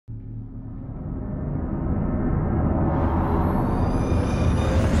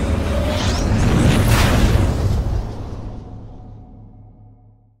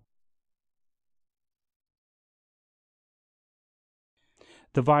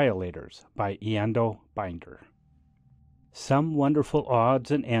The Violators by Eando Binder. Some wonderful odds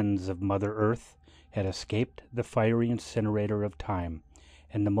and ends of Mother Earth had escaped the fiery incinerator of time,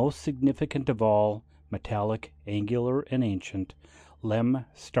 and the most significant of all, metallic, angular, and ancient, Lem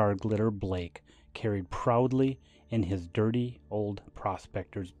Starglitter Blake carried proudly in his dirty old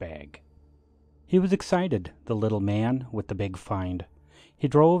prospector's bag. He was excited, the little man with the big find. He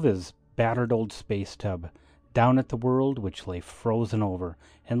drove his battered old space tub down at the world which lay frozen over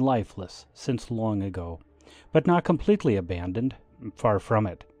and lifeless since long ago, but not completely abandoned, far from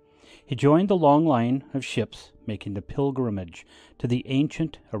it. He joined the long line of ships making the pilgrimage to the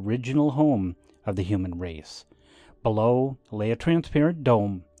ancient original home of the human race. Below lay a transparent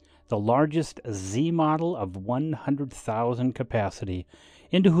dome, the largest Z model of 100,000 capacity,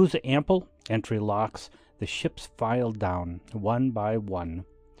 into whose ample entry locks the ships filed down, one by one.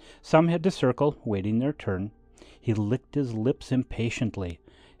 Some had to circle, waiting their turn. He licked his lips impatiently.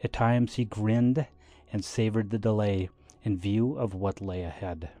 At times he grinned and savored the delay in view of what lay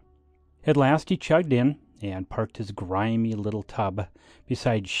ahead. At last he chugged in and parked his grimy little tub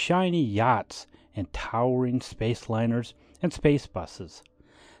beside shiny yachts and towering space liners and space buses.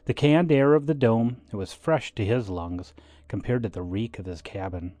 The canned air of the dome was fresh to his lungs compared to the reek of his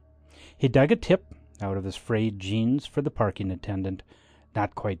cabin. He dug a tip out of his frayed jeans for the parking attendant,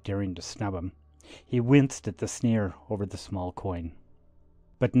 not quite daring to snub him. He winced at the sneer over the small coin.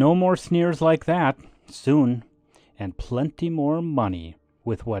 But no more sneers like that, soon, and plenty more money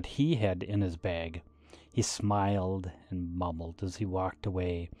with what he had in his bag. He smiled and mumbled as he walked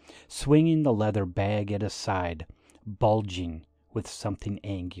away, swinging the leather bag at his side, bulging with something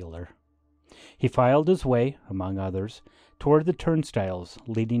angular. He filed his way, among others, toward the turnstiles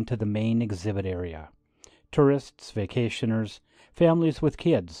leading to the main exhibit area. Tourists, vacationers, families with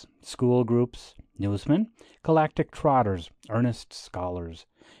kids, school groups, newsmen, galactic trotters, earnest scholars.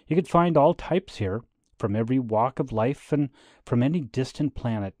 You could find all types here, from every walk of life and from any distant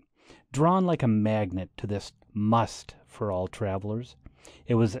planet, drawn like a magnet to this must for all travelers.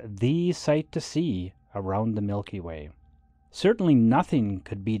 It was the sight to see around the Milky Way. Certainly nothing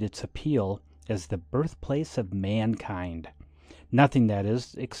could beat its appeal as the birthplace of mankind. Nothing, that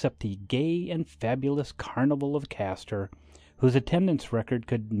is, except the gay and fabulous Carnival of Castor, whose attendance record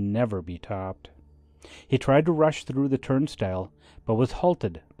could never be topped. He tried to rush through the turnstile, but was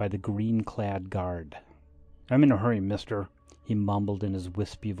halted by the green-clad guard. "I'm in a hurry, mister," he mumbled in his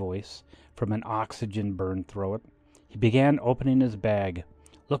wispy voice from an oxygen-burned throat. He began opening his bag.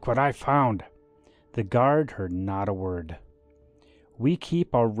 "Look what I found." The guard heard not a word. "We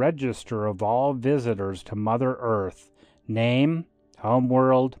keep a register of all visitors to Mother Earth. Name, home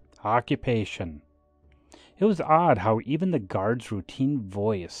world, occupation." It was odd how even the guard's routine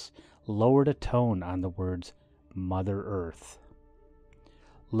voice lowered a tone on the words Mother Earth.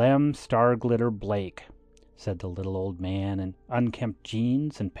 "Lem Starglitter Blake," said the little old man in unkempt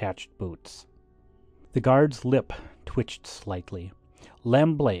jeans and patched boots. The guard's lip twitched slightly.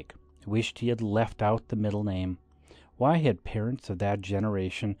 Lem Blake wished he had left out the middle name. Why had parents of that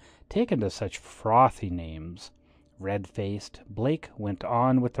generation taken to such frothy names? Red-faced, Blake went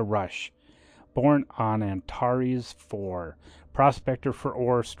on with a rush. "Born on Antares 4. Prospector for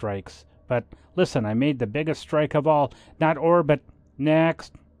ore strikes. But listen, I made the biggest strike of all. Not ore, but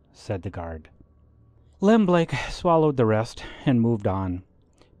next," said the guard. Lem Blake swallowed the rest and moved on.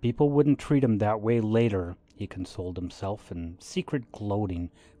 People wouldn't treat him that way later, he consoled himself in secret gloating,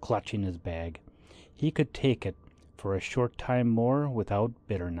 clutching his bag. He could take it for a short time more without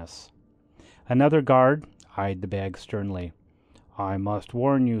bitterness. Another guard eyed the bag sternly. "I must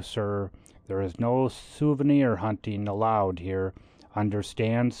warn you, sir, there is no souvenir hunting allowed here.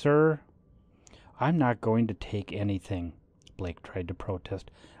 Understand, sir?" "I'm not going to take anything," Blake tried to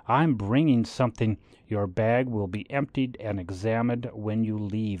protest. "I'm bringing something. Your bag will be emptied and examined when you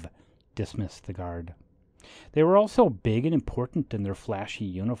leave," dismissed the guard. They were all so big and important in their flashy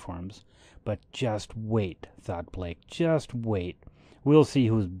uniforms. But just wait, thought Blake, just wait. We'll see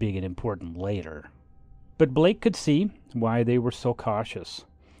who's big and important later. But Blake could see why they were so cautious.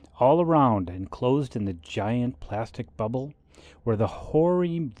 All around, enclosed in the giant plastic bubble, were the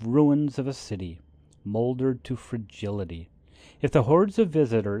hoary ruins of a city, moldered to fragility. If the hordes of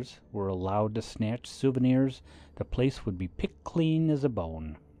visitors were allowed to snatch souvenirs, the place would be picked clean as a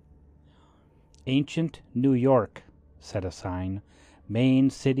bone. "Ancient New York," said a sign.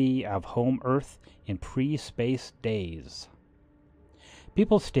 "Main city of home Earth in pre-space days."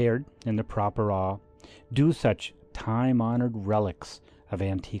 People stared in the proper awe. Do such time-honored relics of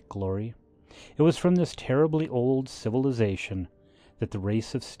antique glory. It was from this terribly old civilization that the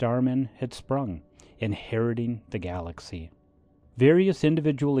race of starmen had sprung, inheriting the galaxy. Various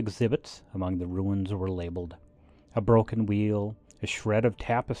individual exhibits among the ruins were labeled. A broken wheel, a shred of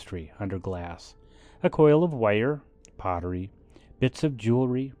tapestry under glass, a coil of wire, pottery, bits of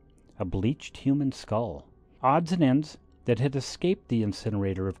jewelry, a bleached human skull. Odds and ends that had escaped the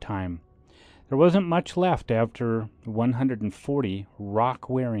incinerator of time. There wasn't much left after 140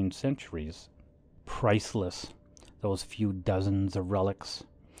 rock-wearing centuries. Priceless, those few dozens of relics.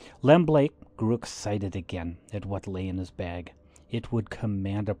 Lem Blake grew excited again at what lay in his bag. It would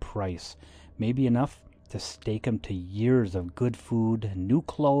command a price, maybe enough to stake him to years of good food, new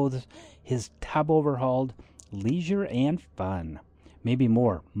clothes, his tub overhauled, leisure and fun. Maybe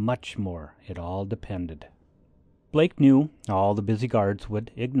more, much more. It all depended. Blake knew all the busy guards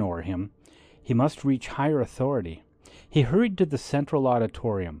would ignore him. He must reach higher authority. He hurried to the central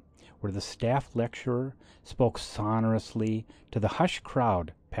auditorium, where the staff lecturer spoke sonorously to the hushed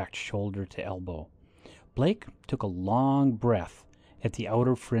crowd packed shoulder to elbow. Blake took a long breath at the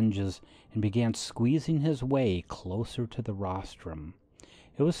outer fringes and began squeezing his way closer to the rostrum.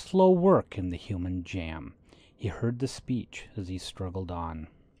 It was slow work in the human jam. He heard the speech as he struggled on.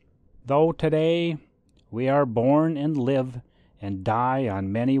 Though today we are born and live and die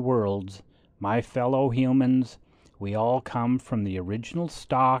on many worlds, my fellow humans, we all come from the original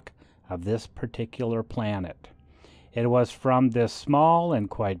stock of this particular planet. It was from this small and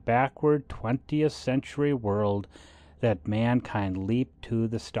quite backward 20th century world that mankind leaped to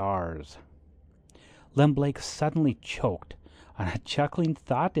the stars. Lem Blake suddenly choked on a chuckling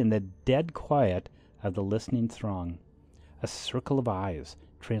thought in the dead quiet of the listening throng. A circle of eyes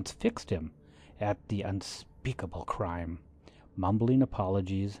transfixed him at the unspeakable crime. Mumbling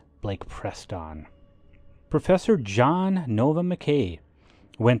apologies, Blake pressed on. Professor John Nova McKay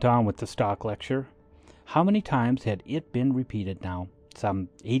went on with the stock lecture. How many times had it been repeated now? Some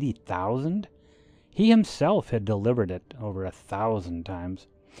 80,000? He himself had delivered it over 1,000 times.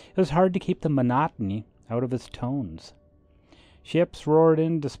 It was hard to keep the monotony out of his tones. Ships roared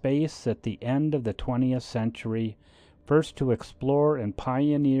into space at the end of the 20th century, first to explore and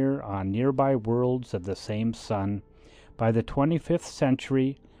pioneer on nearby worlds of the same sun. By the 25th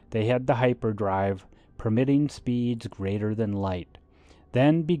century, they had the hyperdrive, permitting speeds greater than light.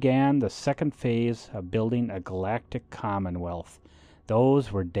 Then began the second phase of building a galactic commonwealth.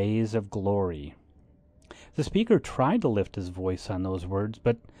 Those were days of glory. The speaker tried to lift his voice on those words,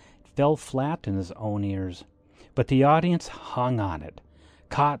 but it fell flat in his own ears. But the audience hung on it,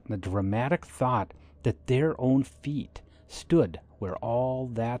 caught in the dramatic thought that their own feet stood where all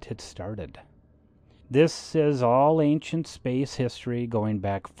that had started. This is all ancient space history going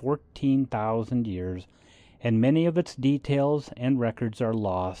back 14,000 years, and many of its details and records are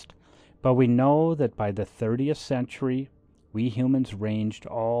lost, but we know that by the 30th century, we humans ranged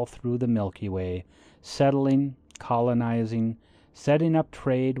all through the Milky Way, settling, colonizing, setting up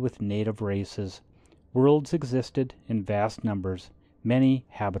trade with native races. Worlds existed in vast numbers, many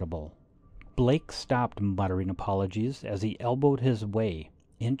habitable. Blake stopped muttering apologies as he elbowed his way,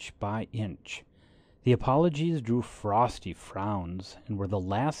 inch by inch. The apologies drew frosty frowns and were the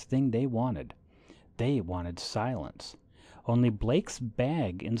last thing they wanted. They wanted silence. Only Blake's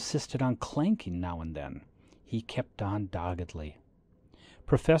bag insisted on clanking now and then. He kept on doggedly.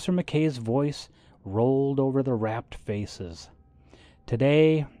 Professor McKay's voice rolled over the rapt faces.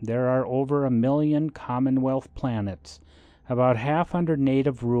 Today, there are over 1 million Commonwealth planets, about half under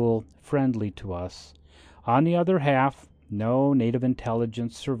native rule, friendly to us. On the other half, no native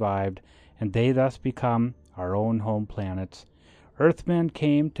intelligence survived, and they thus become our own home planets. Earthmen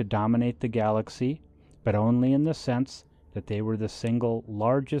came to dominate the galaxy, but only in the sense that they were the single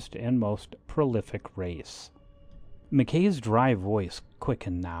largest and most prolific race. McKay's dry voice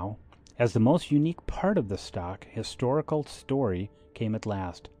quickened now, as the most unique part of the stock historical story came at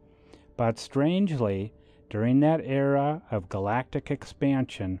last. But strangely, during that era of galactic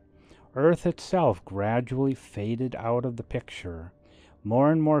expansion, Earth itself gradually faded out of the picture.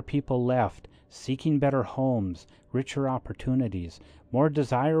 More and more people left, seeking better homes, richer opportunities, more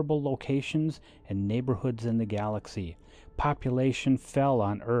desirable locations and neighborhoods in the galaxy. Population fell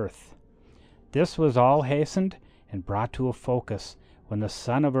on Earth. This was all hastened and brought to a focus when the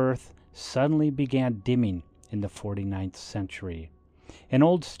sun of Earth suddenly began dimming in the 49th century. An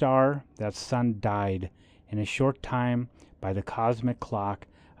old star, that sun died. In a short time, by the cosmic clock,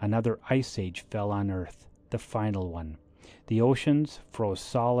 another ice age fell on Earth, the final one. The oceans froze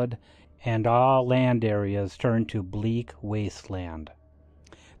solid, and all land areas turned to bleak wasteland.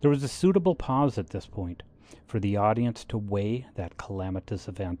 There was a suitable pause at this point for the audience to weigh that calamitous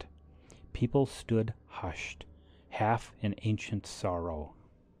event. People stood hushed, half in ancient sorrow.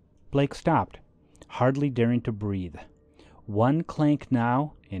 Blake stopped, hardly daring to breathe. One clank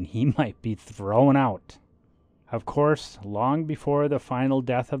now, and he might be thrown out. Of course, long before the final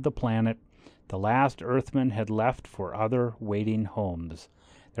death of the planet, the last Earthman had left for other waiting homes.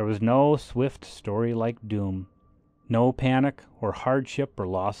 There was no swift story like doom, no panic or hardship or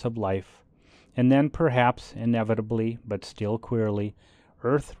loss of life. And then perhaps, inevitably, but still queerly,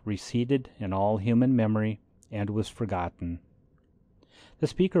 Earth receded in all human memory and was forgotten. The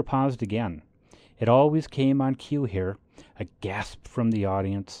speaker paused again. It always came on cue here, a gasp from the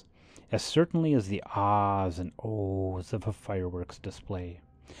audience, as certainly as the ahs and ohs of a fireworks display.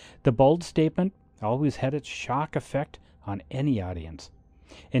 The bold statement always had its shock effect on any audience,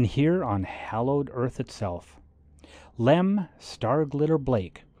 and here on hallowed Earth itself. Lem Starglitter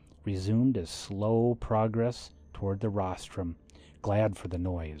Blake resumed his slow progress toward the rostrum, glad for the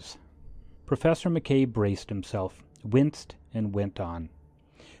noise. Professor McKay braced himself, winced, and went on.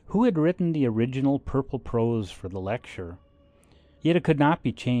 Who had written the original purple prose for the lecture? Yet it could not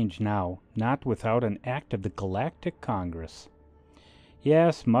be changed now, not without an act of the Galactic Congress.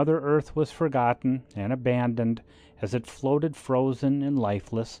 Yes, Mother Earth was forgotten and abandoned as it floated frozen and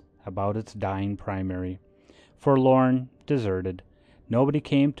lifeless about its dying primary. Forlorn, deserted, nobody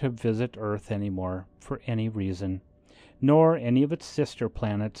came to visit Earth anymore for any reason, nor any of its sister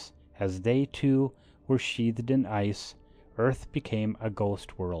planets, as they too were sheathed in ice. Earth became a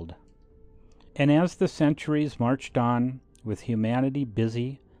ghost world. And as the centuries marched on, with humanity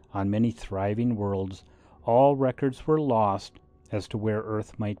busy on many thriving worlds, all records were lost as to where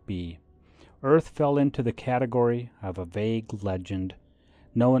Earth might be. Earth fell into the category of a vague legend,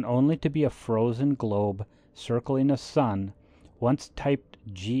 known only to be a frozen globe circling a sun, once typed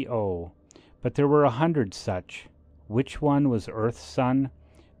G-O, but there were 100 such. Which one was Earth's sun?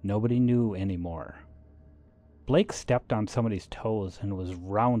 Nobody knew anymore. Blake stepped on somebody's toes and was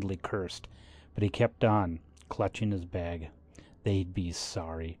roundly cursed, but he kept on, clutching his bag. They'd be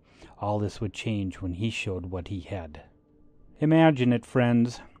sorry. All this would change when he showed what he had. Imagine it,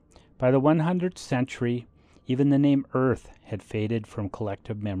 friends. By the 100th century, even the name Earth had faded from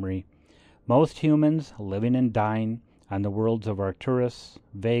collective memory. Most humans, living and dying on the worlds of Arcturus,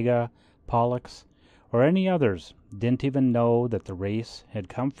 Vega, Pollux, or any others, didn't even know that the race had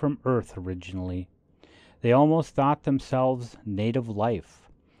come from Earth originally. They almost thought themselves native life.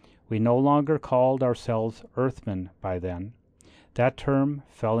 We no longer called ourselves Earthmen by then. That term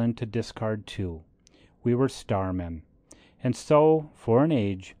fell into discard too. We were starmen. And so, for an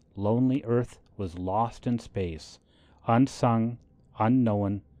age, lonely Earth was lost in space, unsung,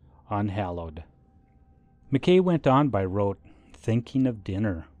 unknown, unhallowed. McKay went on by rote, thinking of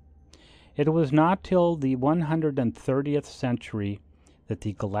dinner. It was not till the 130th century that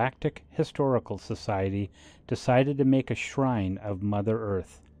the Galactic Historical Society decided to make a shrine of Mother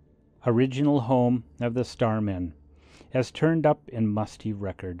Earth, original home of the Starmen, as turned up in musty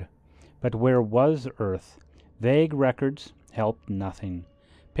record. But where was Earth? Vague records helped nothing.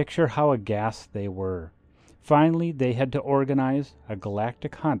 Picture how aghast they were. Finally, they had to organize a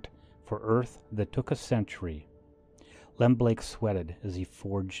galactic hunt for Earth that took a century. Lem Blake sweated as he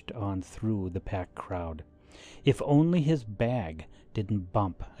forged on through the packed crowd. If only his bag didn't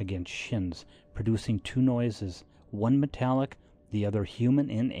bump against shins, producing two noises, one metallic, the other human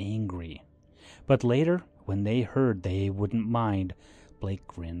and angry. But later, when they heard they wouldn't mind, Blake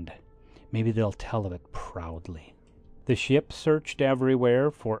grinned. Maybe they'll tell of it proudly. The ship searched everywhere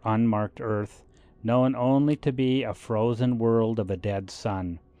for unmarked Earth, known only to be a frozen world of a dead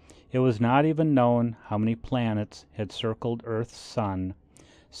sun. It was not even known how many planets had circled Earth's sun.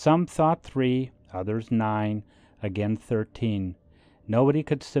 Some thought 3, others 9, again 13. Nobody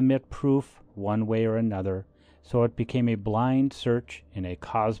could submit proof one way or another, so it became a blind search in a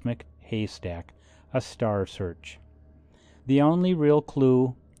cosmic haystack, a star search. The only real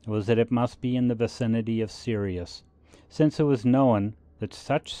clue was that it must be in the vicinity of Sirius, since it was known that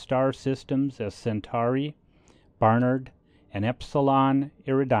such star systems as Centauri, Barnard, and Epsilon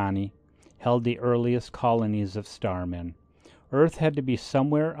Eridani held the earliest colonies of starmen. Earth had to be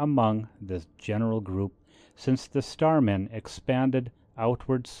somewhere among this general group, since the starmen expanded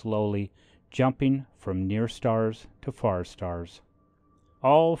outward slowly, jumping from near stars to far stars.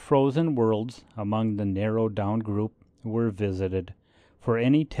 All frozen worlds among the narrowed-down group were visited, for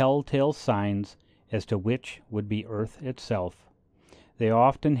any telltale signs as to which would be Earth itself. They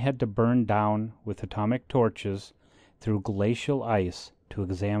often had to burn down with atomic torches through glacial ice to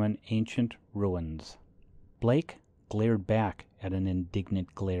examine ancient ruins. Blake glared back at an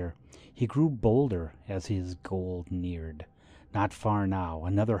indignant glare. He grew bolder as his goal neared. Not far now,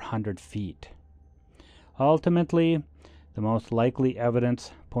 another 100 feet. Ultimately, the most likely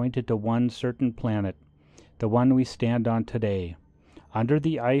evidence pointed to one certain planet, the one we stand on today. Under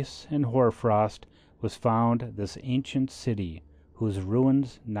the ice and hoarfrost was found this ancient city, whose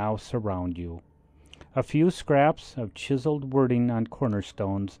ruins now surround you. A few scraps of chiseled wording on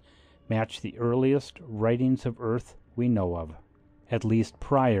cornerstones match the earliest writings of Earth we know of, at least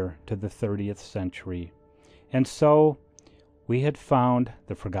prior to the 30th century. And so we had found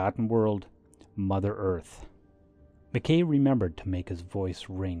the forgotten world, Mother Earth. McKay remembered to make his voice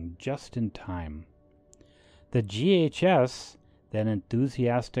ring just in time. The GHS then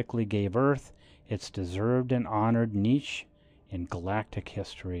enthusiastically gave Earth its deserved and honored niche in galactic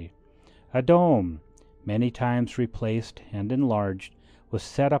history. A dome, many times replaced and enlarged, was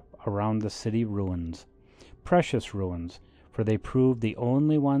set up around the city ruins. Precious ruins, for they proved the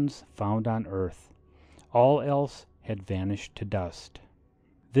only ones found on Earth. All else had vanished to dust.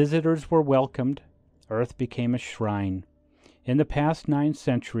 Visitors were welcomed. Earth became a shrine. In the past 9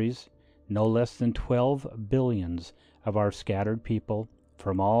 centuries, no less than 12 billions of our scattered people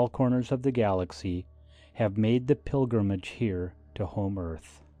from all corners of the galaxy have made the pilgrimage here to home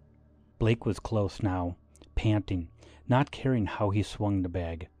Earth. Blake was close now, panting, not caring how he swung the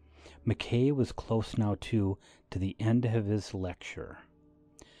bag. McKay was close now, too, to the end of his lecture.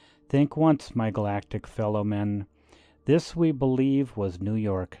 Think once, my galactic fellow men. This, we believe, was New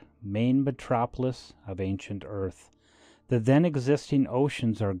York, main metropolis of ancient Earth. The then existing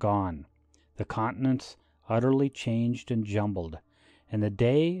oceans are gone, the continents utterly changed and jumbled, and the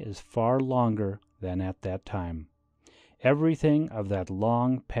day is far longer than at that time. Everything of that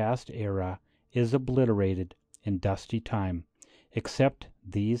long past era is obliterated in dusty time, except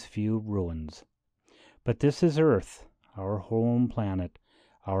these few ruins. But this is Earth, our home planet,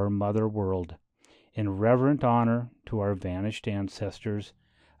 our mother world. In reverent honor to our vanished ancestors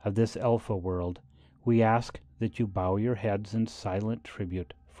of this Alpha world, we ask that you bow your heads in silent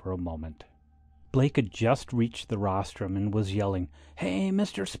tribute for a moment. Blake had just reached the rostrum and was yelling, "Hey,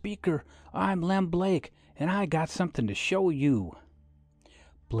 Mr. Speaker, I'm Lem Blake, and I got something to show you."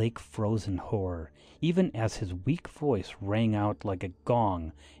 Blake froze in horror, even as his weak voice rang out like a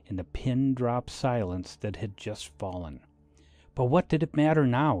gong in the pin-drop silence that had just fallen. But what did it matter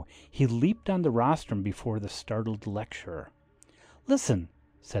now? He leaped on the rostrum before the startled lecturer. "Listen,"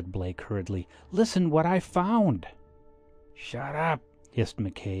 said Blake hurriedly. "Listen what I found." "Shut up," hissed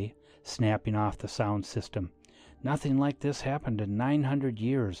McKay, snapping off the sound system. "Nothing like this happened in 900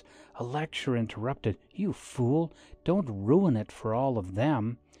 years. A lecture interrupted. You fool, don't ruin it for all of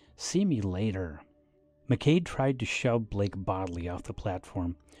them. See me later." McKay tried to shove Blake bodily off the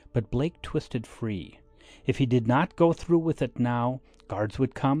platform, but Blake twisted free. If he did not go through with it now, guards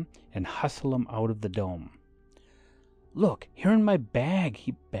would come and hustle him out of the dome. "Look, here in my bag,"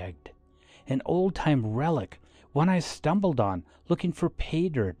 he begged. "An old-time relic, one I stumbled on, looking for pay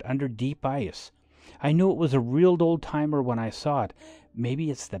dirt under deep ice. I knew it was a real old-timer when I saw it. Maybe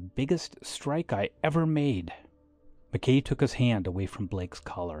it's the biggest strike I ever made." McKay took his hand away from Blake's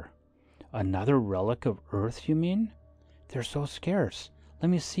collar. "Another relic of Earth, you mean? They're so scarce. Let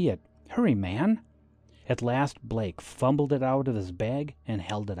me see it. Hurry, man." At last Blake fumbled it out of his bag and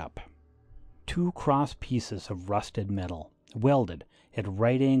held it up. 2 cross pieces of rusted metal, welded at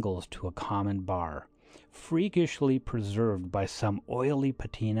right angles to a common bar, freakishly preserved by some oily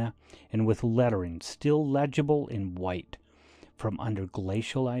patina and with lettering still legible in white. From under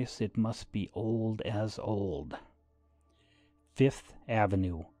glacial ice it must be old as old. 5th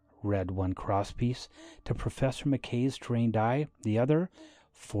Avenue, read one crosspiece. To Professor McKay's trained eye, the other,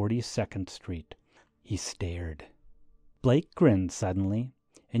 42nd Street. He stared. Blake grinned suddenly.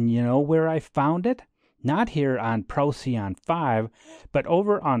 "And you know where I found it? Not here on Procyon 5, but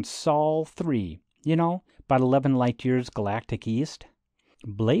over on Sol 3. You know, about 11 light years galactic east."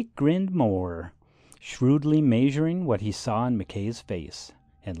 Blake grinned more, shrewdly measuring what he saw in McKay's face,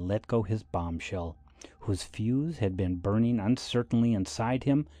 and let go his bombshell, whose fuse had been burning uncertainly inside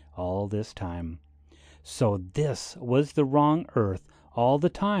him all this time. "So this was the wrong Earth all the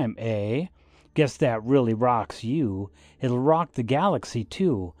time, eh? Guess that really rocks you. It'll rock the galaxy,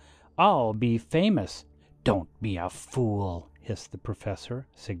 too. I'll be famous." "Don't be a fool," hissed the professor,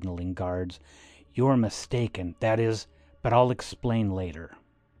 signaling guards. "You're mistaken, that is, but I'll explain later."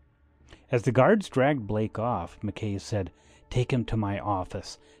 As the guards dragged Blake off, McKay said, "Take him to my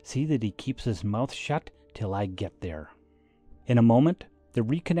office. See that he keeps his mouth shut till I get there." In a moment, the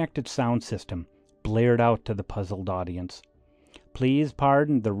reconnected sound system blared out to the puzzled audience. "Please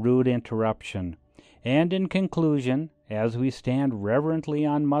pardon the rude interruption. And in conclusion, as we stand reverently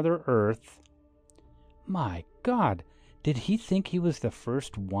on Mother Earth—" My God, did he think he was the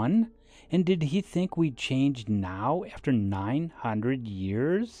first one? And did he think we'd changed now after 900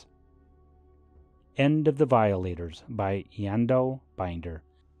 years? End of the Violators by Eando Binder.